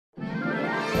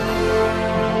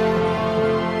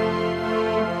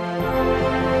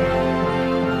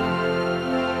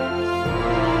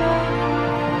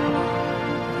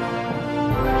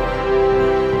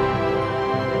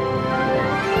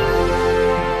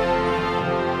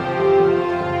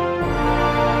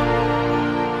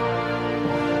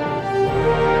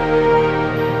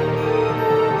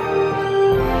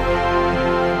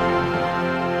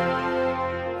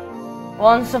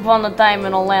Once upon a time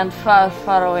in a land far,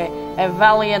 far away, a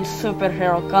valiant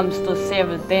superhero comes to save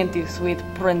a dainty sweet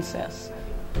princess.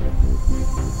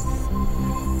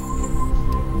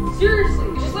 Seriously,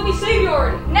 just let me save you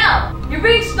already. No! You're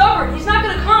being stubborn. He's not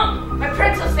gonna come. My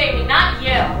prince will save me, not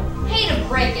you. Hate to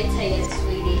break it to you,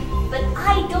 sweetie, but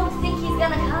I don't think he's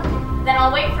gonna come. Then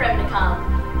I'll wait for him to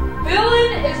come.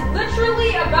 Villain is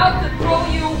literally about to throw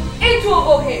you into a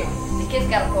volcano. The kid's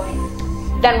got a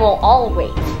point. Then we'll all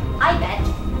wait. I bet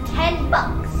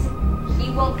 $10 he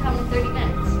won't come in 30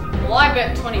 minutes. Well, I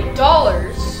bet $20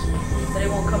 that it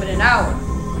won't come in an hour.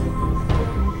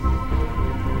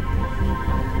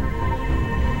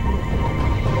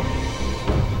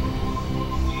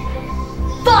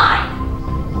 Fine!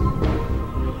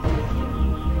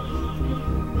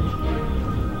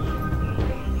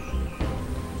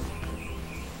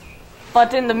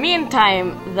 But in the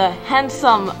meantime, the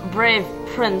handsome, brave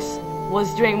prince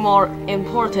was doing more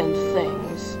important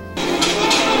things.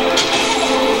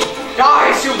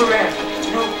 Die, Superman!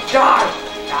 No, die!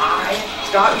 Die!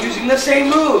 Stop using the same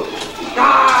move!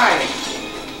 Die!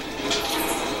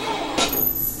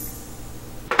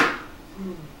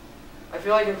 I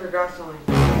feel like I forgot something.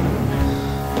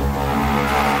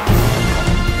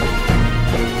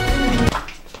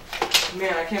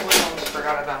 Man, I can't believe I almost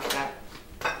forgot about that.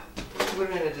 It would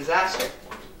have been a disaster.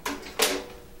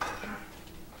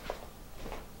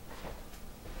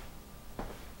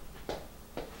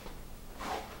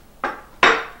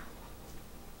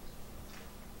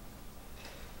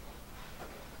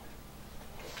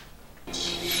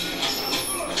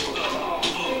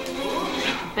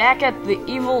 Back at the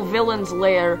evil villain's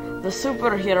lair, the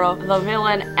superhero, the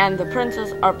villain, and the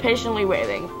princess are patiently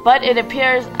waiting. But it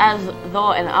appears as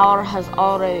though an hour has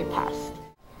already passed.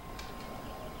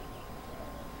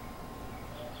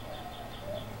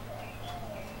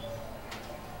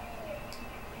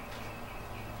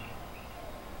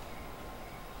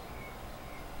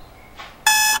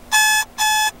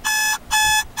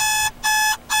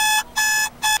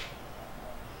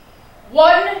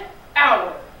 One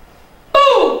hour.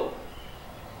 Boom!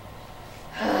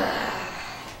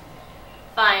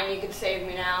 Fine, you can save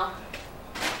me now.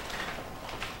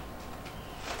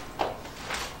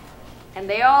 And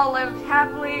they all lived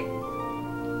happily.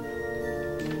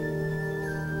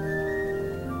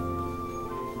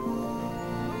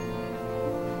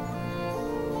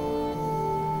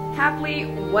 Happily,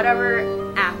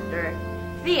 whatever, after.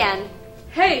 The end.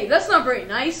 Hey, that's not very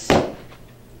nice.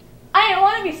 I didn't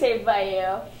want to be saved by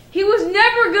you. He was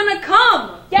never gonna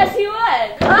come. Yes, he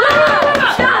would. No, you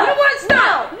know what?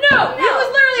 Stop. No. He was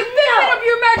literally a figment of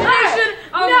your imagination.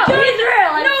 No, he's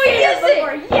real. I've No, he seen it isn't.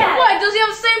 before. Yes. What? Does he have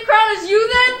the same crown as you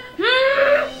then?